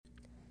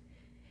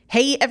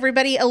Hey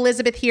everybody,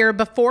 Elizabeth here.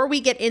 Before we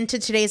get into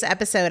today's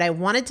episode, I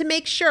wanted to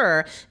make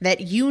sure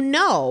that you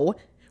know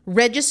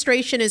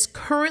registration is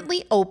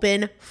currently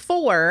open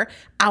for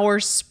our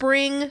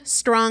Spring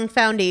Strong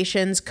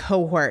Foundations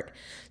cohort.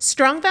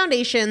 Strong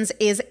Foundations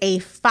is a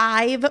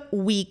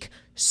 5-week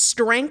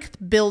strength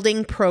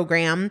building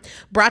program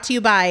brought to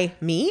you by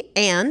me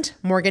and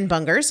Morgan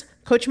Bungers.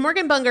 Coach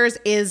Morgan Bungers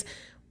is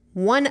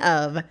one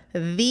of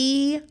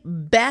the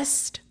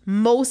best,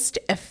 most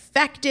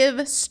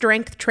effective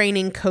strength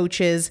training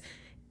coaches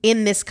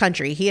in this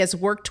country. He has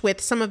worked with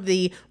some of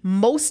the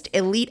most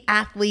elite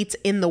athletes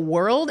in the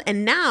world,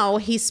 and now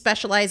he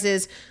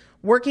specializes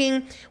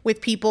working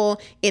with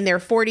people in their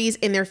 40s,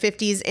 in their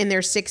 50s, in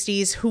their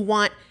 60s who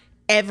want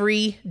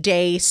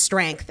everyday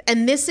strength.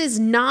 And this is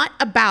not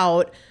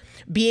about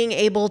being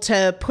able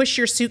to push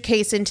your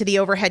suitcase into the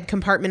overhead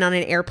compartment on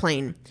an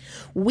airplane.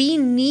 We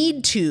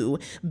need to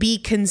be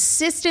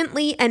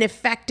consistently and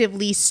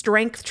effectively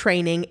strength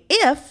training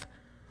if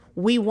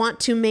we want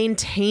to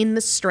maintain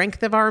the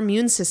strength of our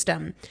immune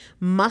system.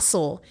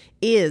 Muscle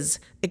is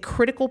a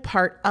critical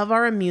part of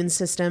our immune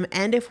system,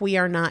 and if we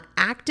are not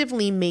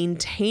actively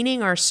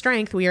maintaining our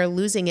strength, we are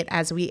losing it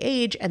as we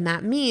age, and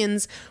that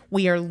means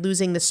we are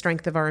losing the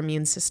strength of our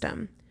immune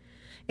system.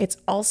 It's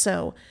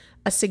also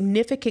a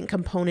significant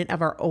component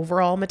of our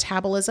overall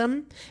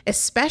metabolism,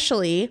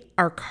 especially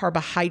our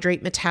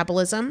carbohydrate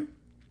metabolism.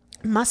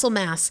 Muscle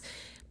mass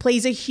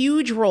plays a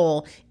huge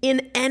role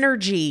in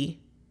energy,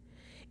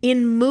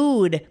 in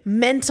mood,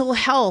 mental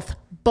health,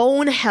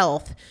 bone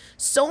health,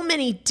 so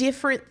many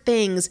different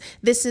things.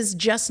 This is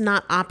just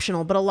not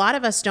optional, but a lot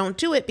of us don't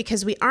do it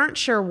because we aren't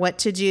sure what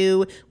to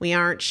do. We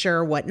aren't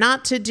sure what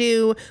not to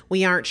do.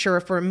 We aren't sure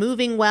if we're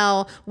moving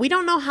well. We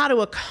don't know how to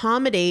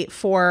accommodate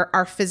for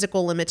our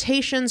physical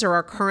limitations or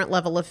our current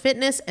level of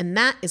fitness, and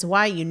that is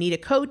why you need a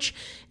coach,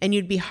 and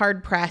you'd be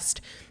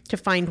hard-pressed to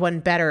find one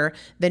better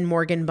than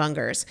Morgan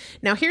Bungers.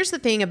 Now, here's the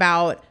thing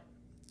about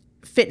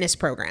fitness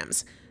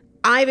programs.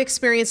 I've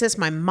experienced this.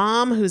 My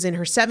mom, who's in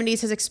her 70s,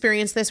 has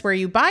experienced this, where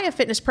you buy a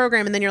fitness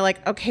program and then you're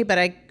like, okay, but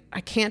I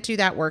can't do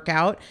that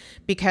workout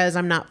because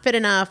I'm not fit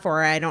enough,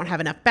 or I don't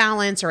have enough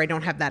balance, or I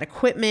don't have that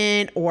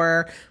equipment,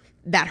 or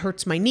that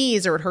hurts my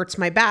knees, or it hurts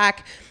my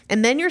back.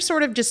 And then you're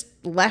sort of just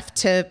left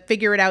to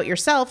figure it out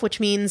yourself, which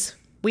means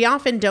we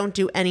often don't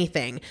do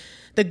anything.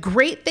 The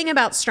great thing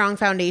about Strong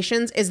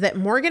Foundations is that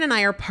Morgan and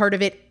I are part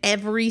of it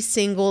every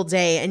single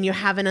day, and you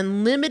have an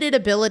unlimited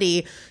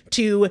ability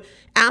to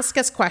ask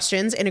us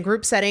questions in a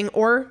group setting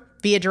or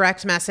via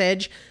direct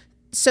message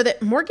so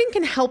that Morgan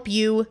can help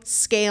you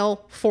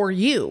scale for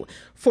you,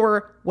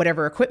 for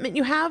whatever equipment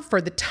you have, for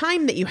the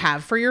time that you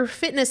have, for your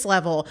fitness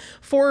level,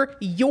 for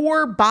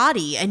your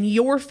body and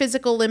your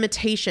physical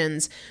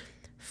limitations.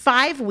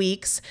 5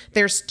 weeks,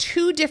 there's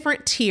 2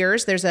 different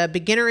tiers. There's a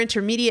beginner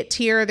intermediate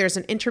tier. There's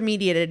an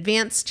intermediate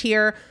advanced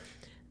tier.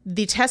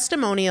 The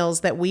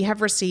testimonials that we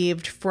have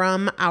received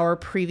from our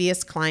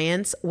previous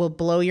clients will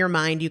blow your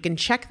mind. You can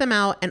check them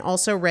out and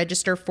also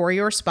register for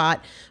your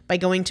spot by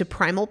going to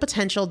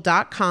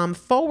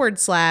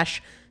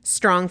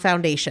primalpotential.com/strong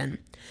foundation.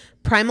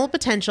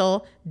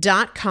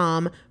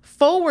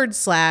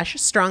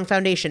 primalpotential.com/strong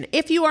foundation.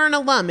 If you are an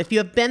alum, if you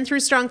have been through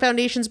Strong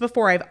Foundations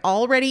before, I've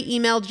already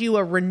emailed you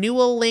a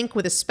renewal link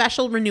with a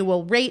special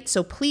renewal rate,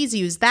 so please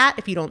use that.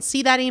 If you don't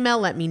see that email,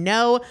 let me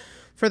know.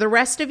 For the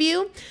rest of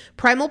you,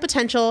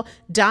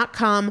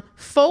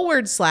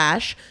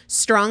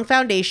 primalpotential.com/strong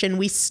foundation.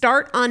 We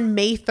start on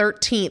May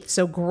 13th,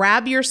 so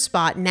grab your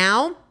spot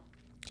now.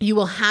 You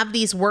will have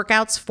these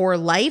workouts for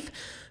life.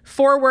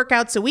 4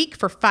 workouts a week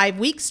for 5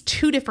 weeks,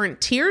 2 different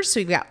tiers. So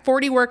you've got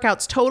 40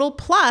 workouts total.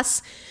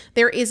 Plus,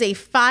 there is a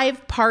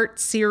 5-part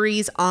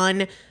series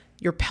on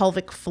your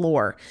pelvic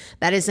floor.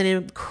 That is an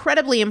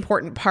incredibly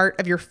important part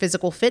of your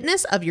physical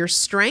fitness, of your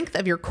strength,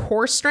 of your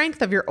core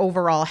strength, of your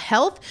overall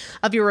health,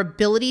 of your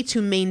ability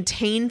to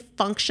maintain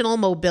functional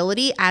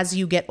mobility as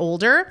you get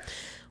older.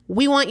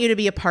 We want you to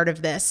be a part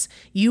of this.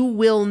 You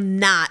will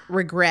not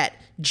regret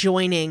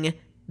joining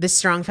the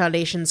Strong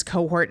Foundations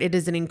cohort. It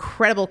is an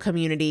incredible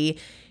community.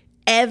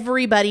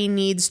 Everybody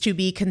needs to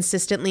be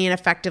consistently and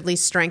effectively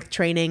strength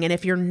training. And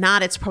if you're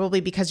not, it's probably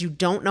because you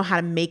don't know how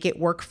to make it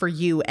work for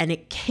you. And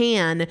it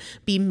can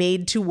be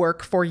made to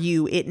work for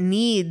you. It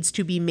needs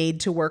to be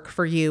made to work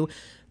for you.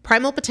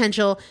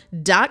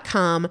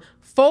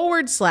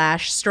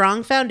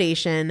 primalpotential.com/strong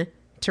foundation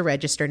to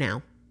register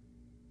now.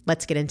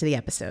 Let's get into the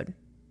episode.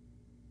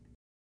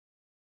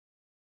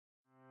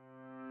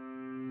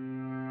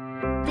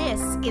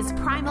 This is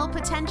Primal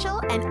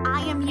Potential, and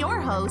I am your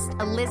host,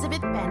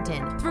 Elizabeth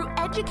Benton. Through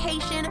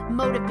education,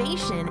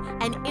 motivation,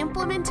 and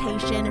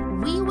implementation,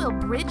 we will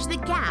bridge the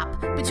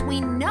gap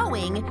between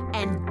knowing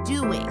and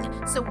doing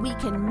so we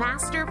can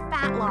master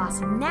fat loss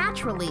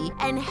naturally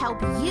and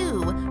help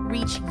you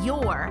reach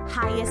your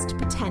highest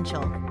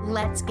potential.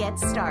 Let's get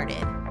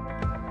started.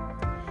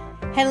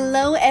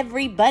 Hello,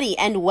 everybody,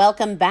 and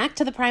welcome back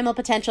to the Primal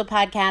Potential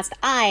Podcast.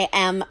 I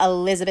am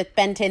Elizabeth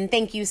Benton.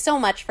 Thank you so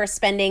much for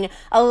spending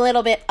a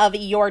little bit of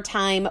your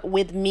time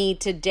with me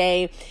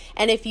today.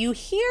 And if you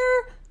hear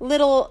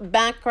little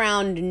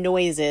background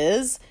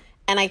noises,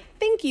 and I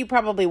think you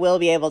probably will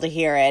be able to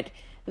hear it.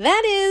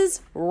 That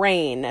is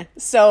rain.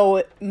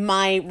 So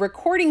my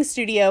recording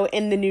studio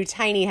in the new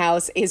tiny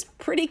house is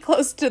pretty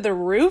close to the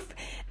roof,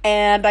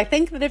 and I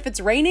think that if it's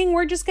raining,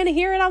 we're just going to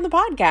hear it on the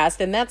podcast,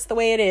 and that's the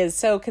way it is.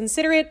 So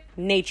consider it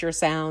nature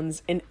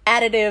sounds, an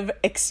additive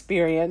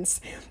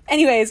experience.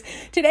 Anyways,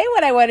 today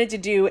what I wanted to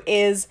do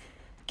is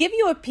give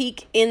you a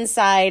peek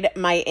inside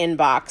my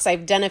inbox.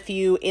 I've done a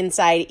few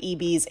Inside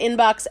EB's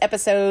Inbox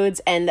episodes,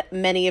 and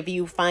many of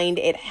you find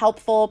it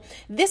helpful.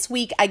 This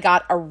week, I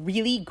got a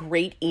really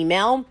great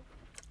email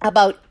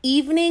about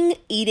evening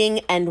eating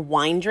and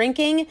wine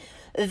drinking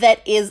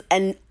that is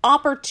an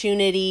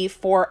opportunity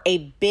for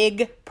a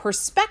big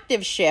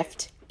perspective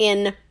shift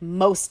in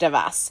most of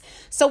us.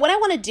 So what I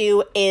want to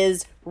do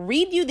is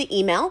read you the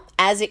email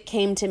as it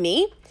came to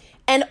me,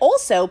 and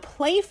also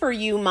play for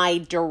you my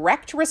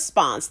direct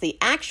response, the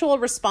actual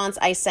response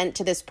I sent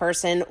to this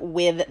person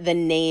with the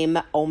name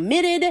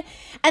omitted.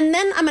 And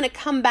then I'm going to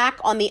come back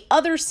on the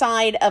other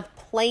side of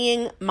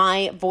playing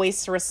my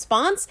voice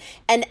response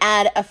and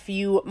add a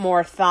few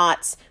more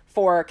thoughts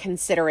for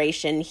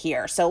consideration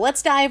here. So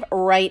let's dive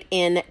right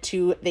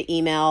into the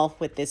email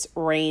with this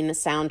rain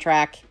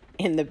soundtrack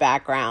in the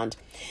background.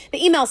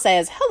 The email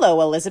says, "Hello,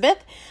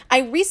 Elizabeth. I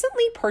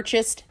recently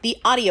purchased the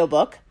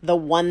audiobook, The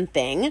One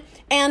Thing,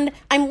 and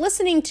I'm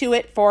listening to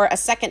it for a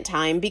second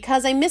time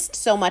because I missed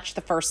so much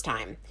the first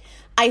time.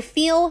 I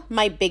feel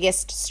my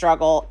biggest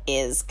struggle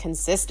is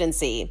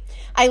consistency.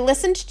 I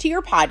listened to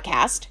your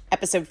podcast,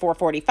 episode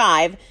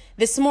 445,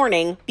 this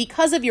morning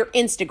because of your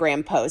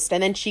Instagram post."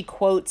 And then she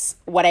quotes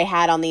what I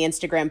had on the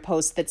Instagram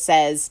post that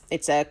says,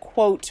 it's a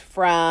quote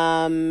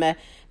from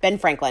Ben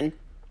Franklin.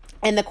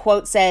 And the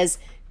quote says,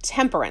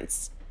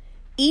 "Temperance.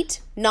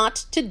 Eat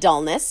not to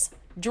dullness,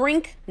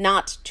 drink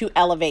not to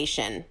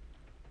elevation."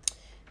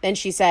 Then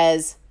she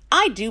says,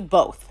 "I do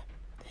both.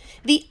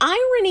 The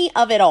irony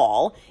of it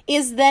all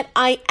is that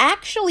I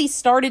actually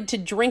started to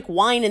drink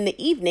wine in the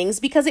evenings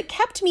because it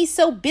kept me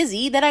so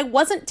busy that I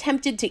wasn't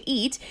tempted to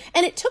eat,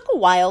 and it took a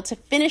while to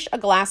finish a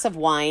glass of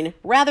wine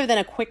rather than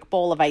a quick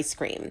bowl of ice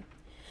cream.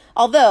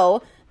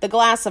 Although the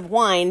glass of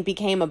wine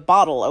became a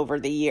bottle over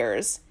the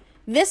years.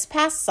 This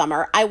past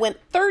summer, I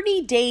went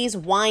 30 days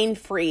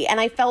wine-free,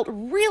 and I felt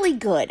really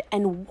good,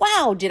 and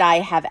wow, did I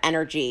have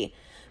energy.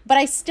 But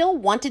I still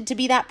wanted to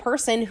be that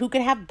person who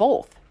could have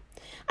both.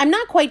 I'm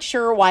not quite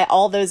sure why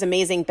all those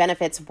amazing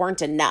benefits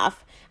weren't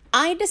enough.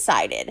 I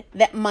decided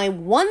that my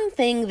one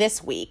thing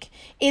this week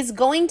is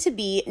going to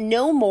be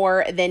no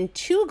more than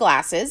 2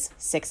 glasses,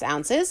 6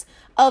 ounces,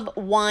 of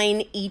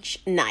wine each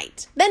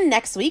night. Then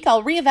next week,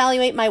 I'll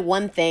reevaluate my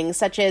one thing,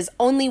 such as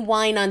only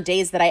wine on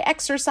days that I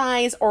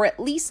exercise or at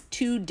least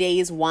 2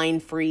 days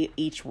wine-free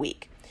each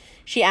week.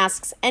 She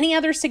asks, any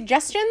other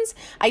suggestions?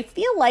 I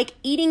feel like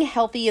eating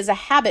healthy is a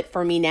habit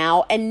for me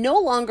now and no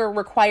longer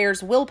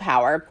requires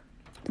willpower,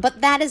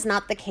 but that is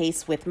not the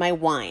case with my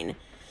wine.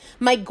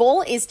 My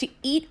goal is to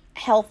eat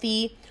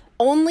healthy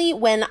only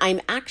when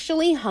I'm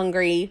actually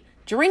hungry,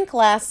 drink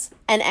less,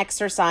 and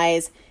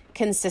exercise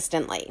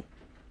consistently.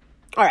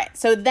 All right,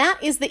 so that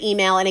is the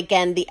email. And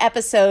again, the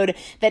episode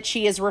that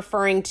she is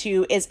referring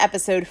to is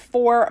episode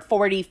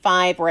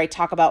 445, where I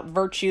talk about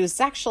virtues.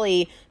 It's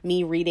actually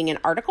me reading an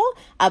article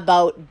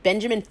about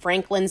Benjamin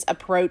Franklin's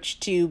approach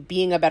to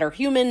being a better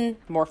human,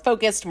 more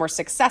focused, more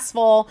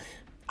successful.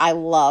 I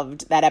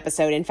loved that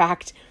episode. In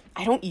fact,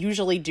 I don't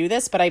usually do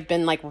this, but I've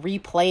been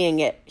replaying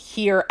it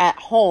here at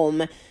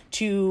home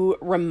to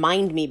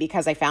remind me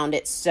because I found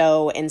it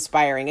so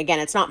inspiring. Again,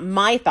 it's not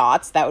my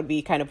thoughts. That would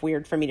be kind of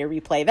weird for me to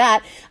replay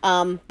that.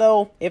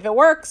 Though if it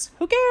works,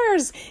 who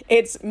cares?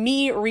 It's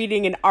me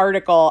reading an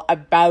article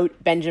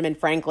about Benjamin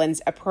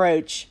Franklin's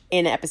approach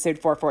in episode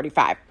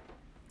 445.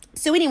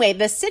 So anyway,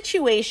 the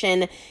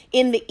situation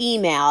in the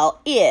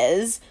email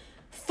is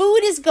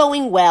food is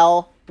going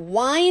well,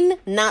 wine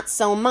not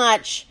so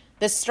much.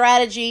 The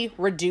strategy,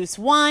 reduce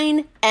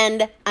wine,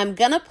 and I'm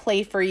gonna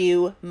play for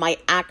you my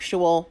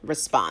actual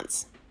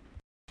response.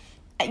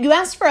 You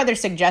asked for other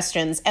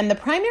suggestions, and the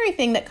primary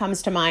thing that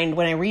comes to mind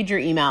when I read your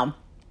email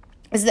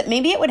is that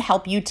maybe it would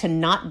help you to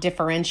not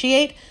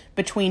differentiate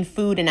between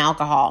food and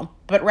alcohol,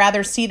 but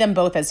rather see them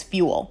both as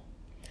fuel.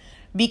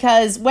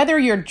 Because whether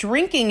you're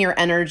drinking your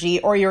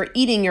energy or you're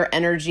eating your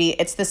energy,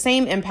 it's the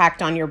same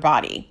impact on your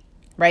body,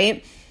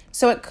 right?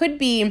 So it could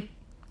be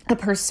a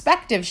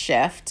perspective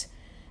shift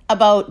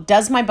about,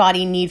 does my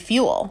body need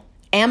fuel?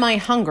 Am I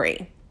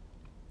hungry?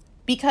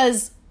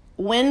 Because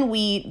when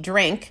we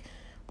drink,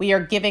 we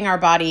are giving our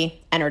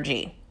body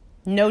energy,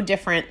 no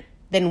different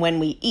than when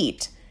we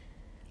eat.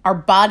 Our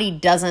body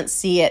doesn't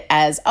see it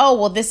as, oh,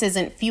 well, this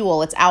isn't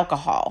fuel, it's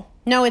alcohol.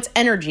 No, it's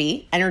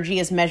energy. Energy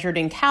is measured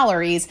in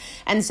calories.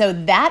 And so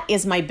that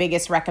is my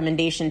biggest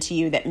recommendation to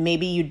you, that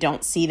maybe you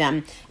don't see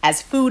them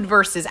as food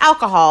versus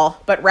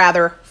alcohol, but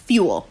rather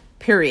fuel,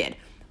 period.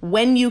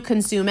 When you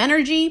consume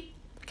energy,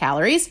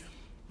 calories,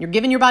 you're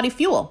giving your body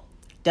fuel.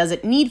 Does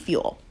it need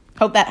fuel?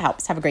 Hope that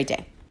helps. Have a great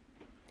day.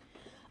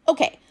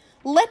 Okay,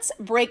 let's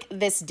break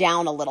this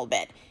down a little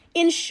bit.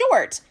 In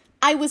short,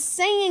 I was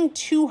saying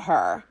to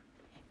her,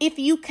 if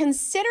you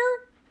consider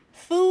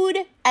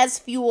food as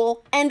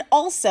fuel and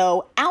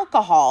also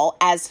alcohol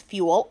as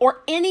fuel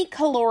or any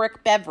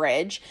caloric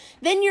beverage,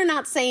 then you're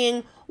not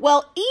saying,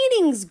 well,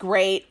 eating's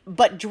great,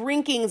 but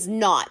drinking's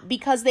not,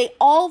 because they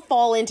all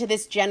fall into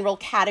this general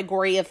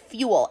category of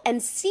fuel.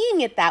 And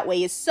seeing it that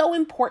way is so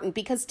important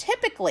because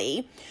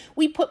typically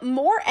we put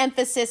more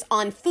emphasis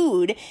on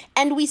food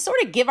and we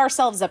sort of give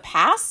ourselves a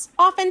pass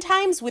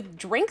oftentimes with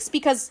drinks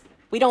because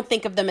we don't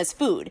think of them as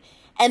food.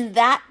 And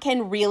that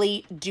can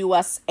really do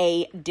us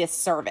a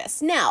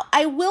disservice. Now,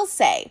 I will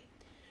say,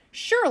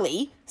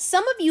 surely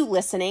some of you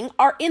listening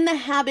are in the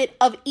habit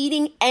of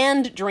eating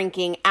and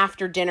drinking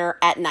after dinner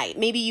at night.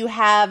 Maybe you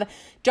have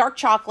dark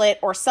chocolate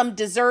or some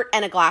dessert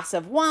and a glass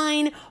of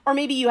wine, or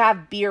maybe you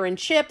have beer and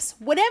chips,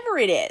 whatever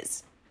it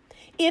is.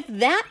 If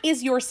that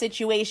is your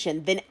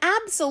situation, then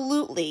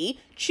absolutely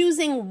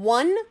choosing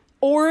one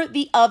or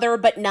the other,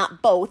 but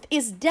not both,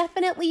 is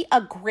definitely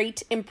a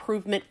great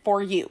improvement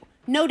for you,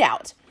 no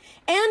doubt.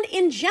 And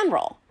in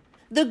general,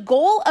 the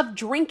goal of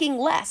drinking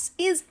less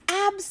is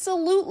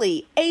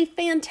absolutely a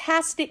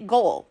fantastic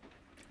goal.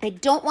 I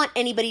don't want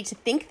anybody to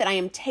think that I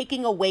am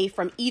taking away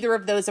from either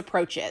of those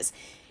approaches.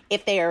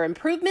 If they are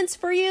improvements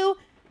for you,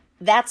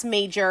 that's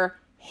major.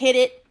 Hit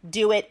it,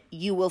 do it,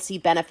 you will see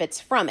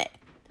benefits from it.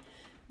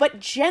 But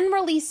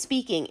generally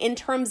speaking, in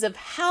terms of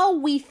how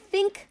we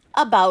think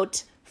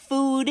about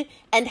food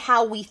and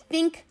how we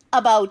think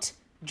about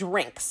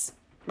drinks,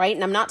 right?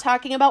 And I'm not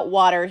talking about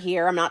water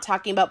here. I'm not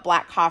talking about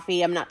black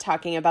coffee. I'm not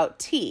talking about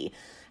tea.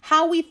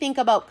 How we think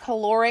about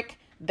caloric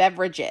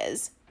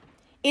beverages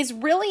is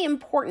really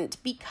important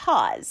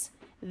because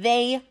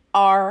they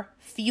are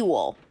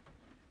fuel.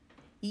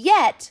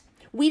 Yet,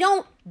 we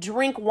don't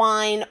drink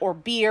wine or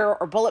beer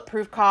or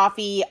bulletproof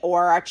coffee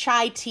or a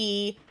chai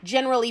tea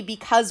generally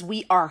because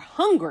we are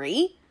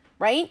hungry,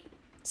 right?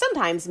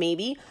 Sometimes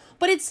maybe,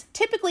 but it's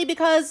typically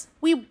because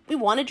we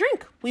want to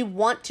drink. We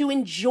want to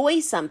enjoy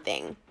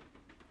something.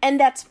 And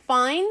that's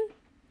fine,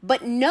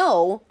 but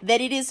know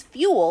that it is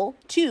fuel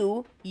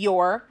to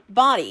your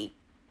body.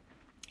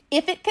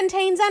 If it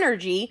contains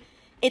energy,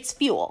 it's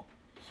fuel.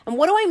 And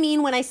what do I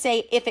mean when I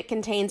say if it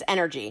contains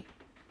energy?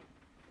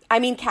 I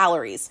mean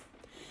calories.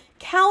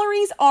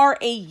 Calories are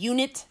a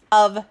unit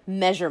of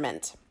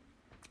measurement.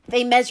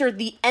 They measure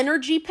the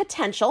energy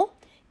potential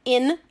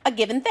in a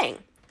given thing.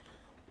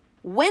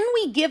 When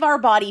we give our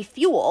body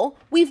fuel,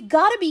 we've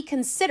got to be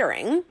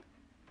considering,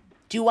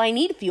 do I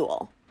need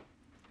fuel?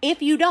 If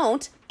you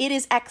don't, it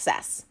is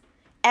excess.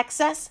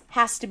 Excess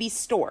has to be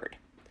stored.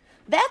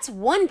 That's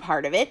one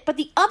part of it, but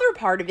the other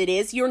part of it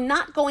is you're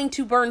not going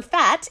to burn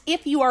fat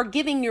if you are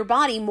giving your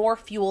body more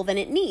fuel than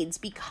it needs,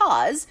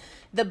 because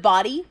the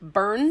body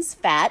burns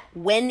fat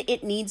when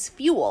it needs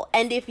fuel.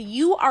 And if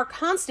you are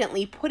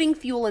constantly putting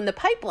fuel in the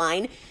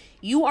pipeline,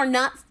 you are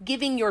not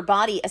giving your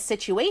body a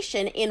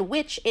situation in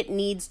which it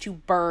needs to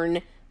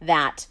burn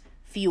that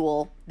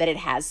fuel that it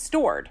has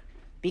stored,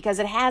 because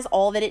it has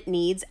all that it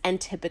needs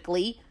and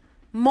typically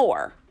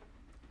more.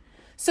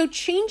 So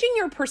changing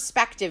your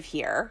perspective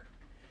here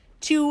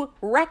to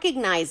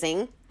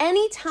recognizing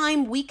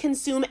anytime we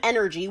consume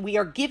energy, we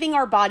are giving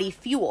our body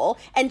fuel,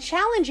 and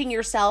challenging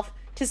yourself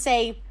to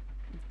say,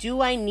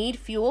 do I need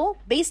fuel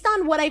based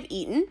on what I've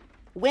eaten,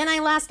 when I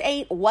last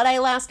ate, what I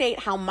last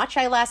ate, how much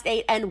I last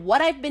ate, and what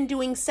I've been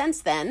doing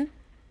since then?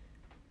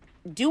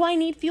 Do I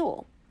need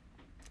fuel?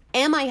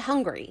 Am I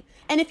hungry?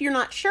 And if you're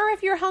not sure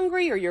if you're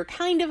hungry or you're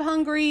kind of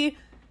hungry,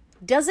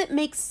 does it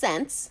make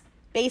sense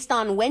based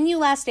on when you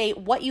last ate,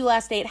 what you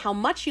last ate, how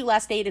much you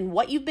last ate, and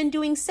what you've been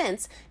doing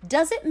since?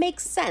 Does it make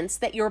sense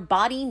that your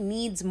body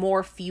needs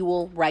more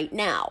fuel right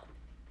now?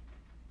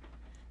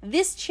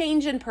 This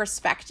change in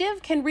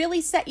perspective can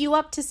really set you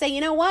up to say,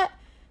 you know what?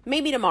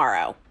 Maybe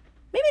tomorrow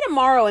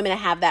I'm going to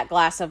have that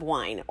glass of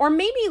wine. Or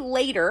maybe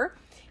later,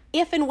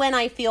 if and when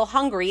I feel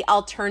hungry,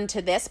 I'll turn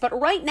to this. But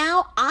right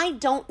now, I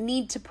don't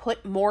need to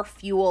put more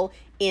fuel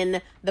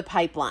in the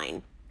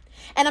pipeline.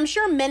 And I'm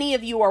sure many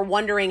of you are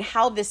wondering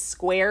how this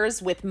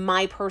squares with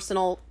my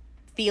personal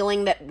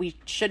feeling that we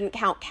shouldn't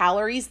count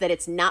calories, that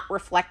it's not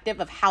reflective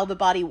of how the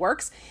body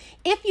works.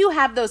 If you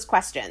have those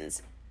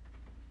questions,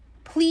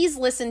 please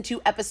listen to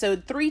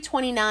episode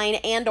 329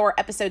 and or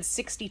episode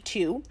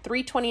 62,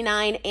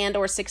 329 and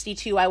or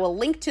 62. I will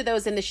link to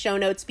those in the show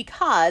notes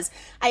because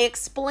I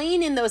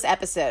explain in those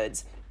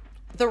episodes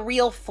the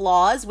real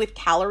flaws with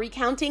calorie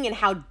counting and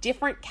how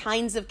different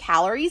kinds of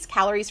calories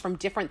from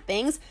different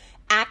things,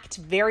 act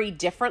very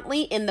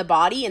differently in the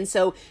body. And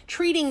so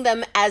treating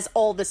them as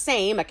all the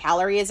same, a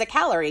calorie is a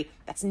calorie,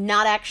 that's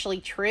not actually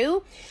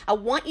true. I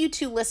want you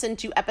to listen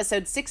to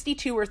episode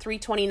 62 or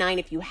 329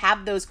 if you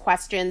have those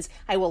questions.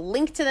 I will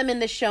link to them in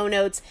the show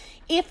notes.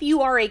 If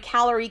you are a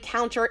calorie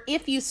counter,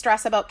 if you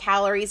stress about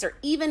calories, or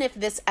even if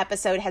this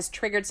episode has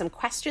triggered some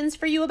questions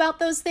for you about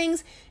those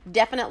things,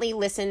 definitely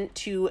listen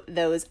to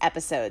those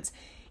episodes.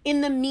 In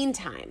the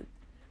meantime,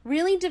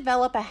 really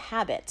develop a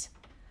habit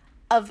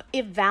of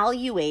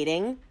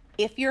evaluating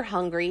if you're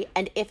hungry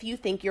and if you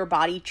think your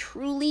body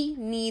truly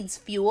needs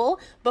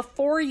fuel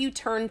before you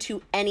turn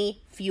to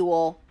any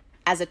fuel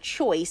as a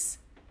choice,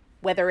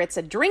 whether it's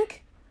a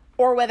drink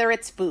or whether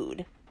it's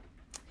food.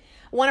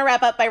 I want to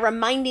wrap up by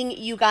reminding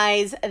you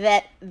guys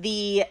that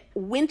the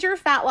Winter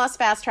Fat Loss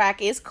Fast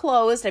Track is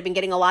closed. I've been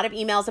getting a lot of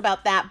emails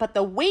about that, but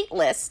the wait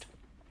list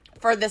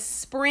for the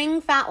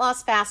Spring Fat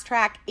Loss Fast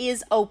Track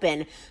is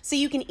open. So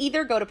you can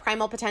either go to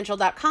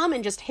primalpotential.com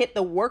and just hit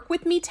the Work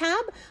With Me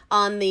tab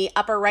on the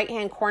upper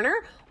right-hand corner,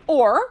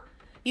 or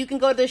you can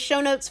go to the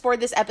show notes for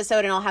this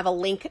episode and I'll have a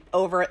link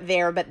over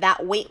there. But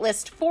that wait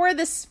list for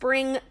the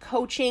spring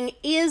coaching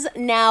is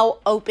now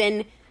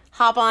open.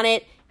 Hop on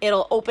it.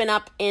 It'll open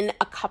up in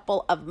a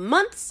couple of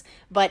months,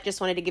 but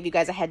just wanted to give you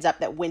guys a heads up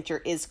that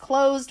winter is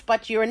closed,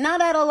 but you're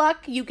not out of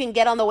luck. You can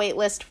get on the wait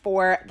list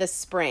for the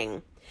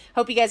spring.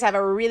 Hope you guys have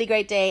a really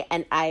great day,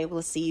 and I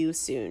will see you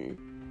soon.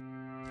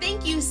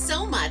 Thank you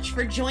so much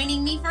for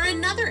joining me for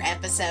another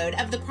episode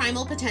of the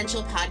Primal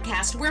Potential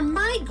Podcast, where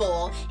my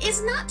goal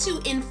is not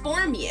to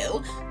inform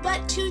you,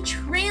 but to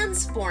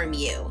transform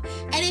you.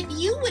 And if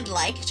you would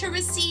like to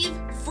receive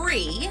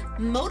free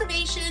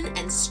motivation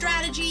and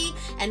strategy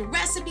and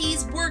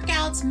recipes,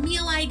 workouts,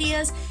 meal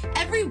ideas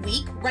every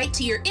week right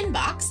to your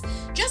inbox,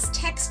 just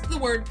text the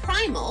word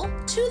primal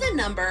to the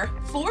number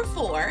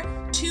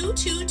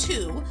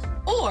 44222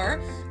 or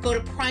go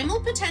to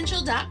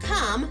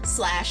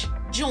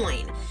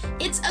primalpotential.com/join.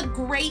 It's a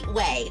great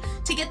way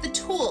to get the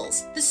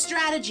tools, the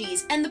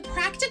strategies, and the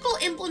practical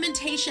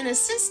implementation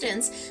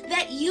assistance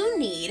that you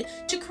need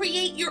to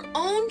create your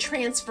own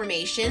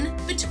transformation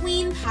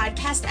between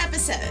podcast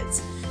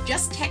episodes.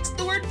 Just text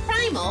the word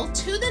primal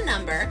to the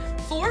number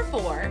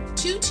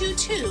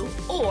 44222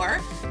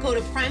 or go to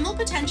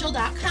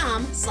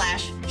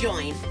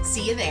primalpotential.com/join.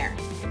 See you there.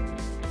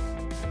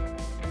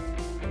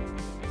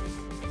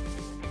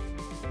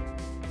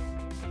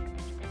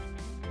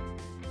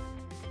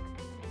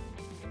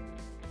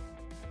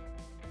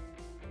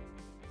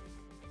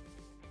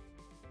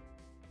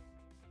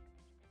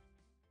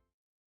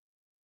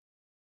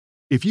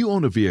 If you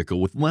own a vehicle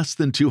with less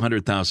than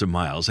 200,000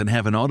 miles and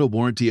have an auto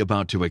warranty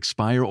about to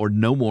expire or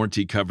no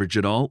warranty coverage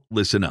at all,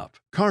 listen up.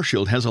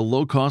 CarShield has a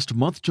low-cost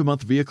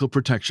month-to-month vehicle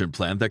protection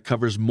plan that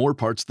covers more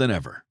parts than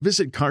ever.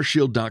 Visit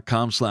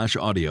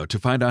carshield.com/audio to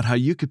find out how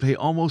you could pay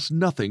almost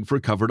nothing for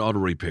covered auto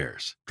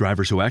repairs.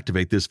 Drivers who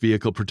activate this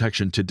vehicle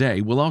protection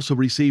today will also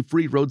receive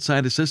free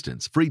roadside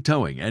assistance, free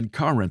towing, and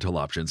car rental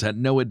options at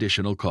no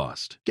additional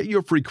cost. Get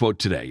your free quote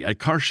today at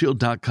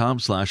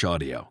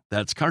carshield.com/audio.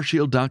 That's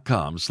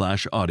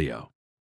carshield.com/audio.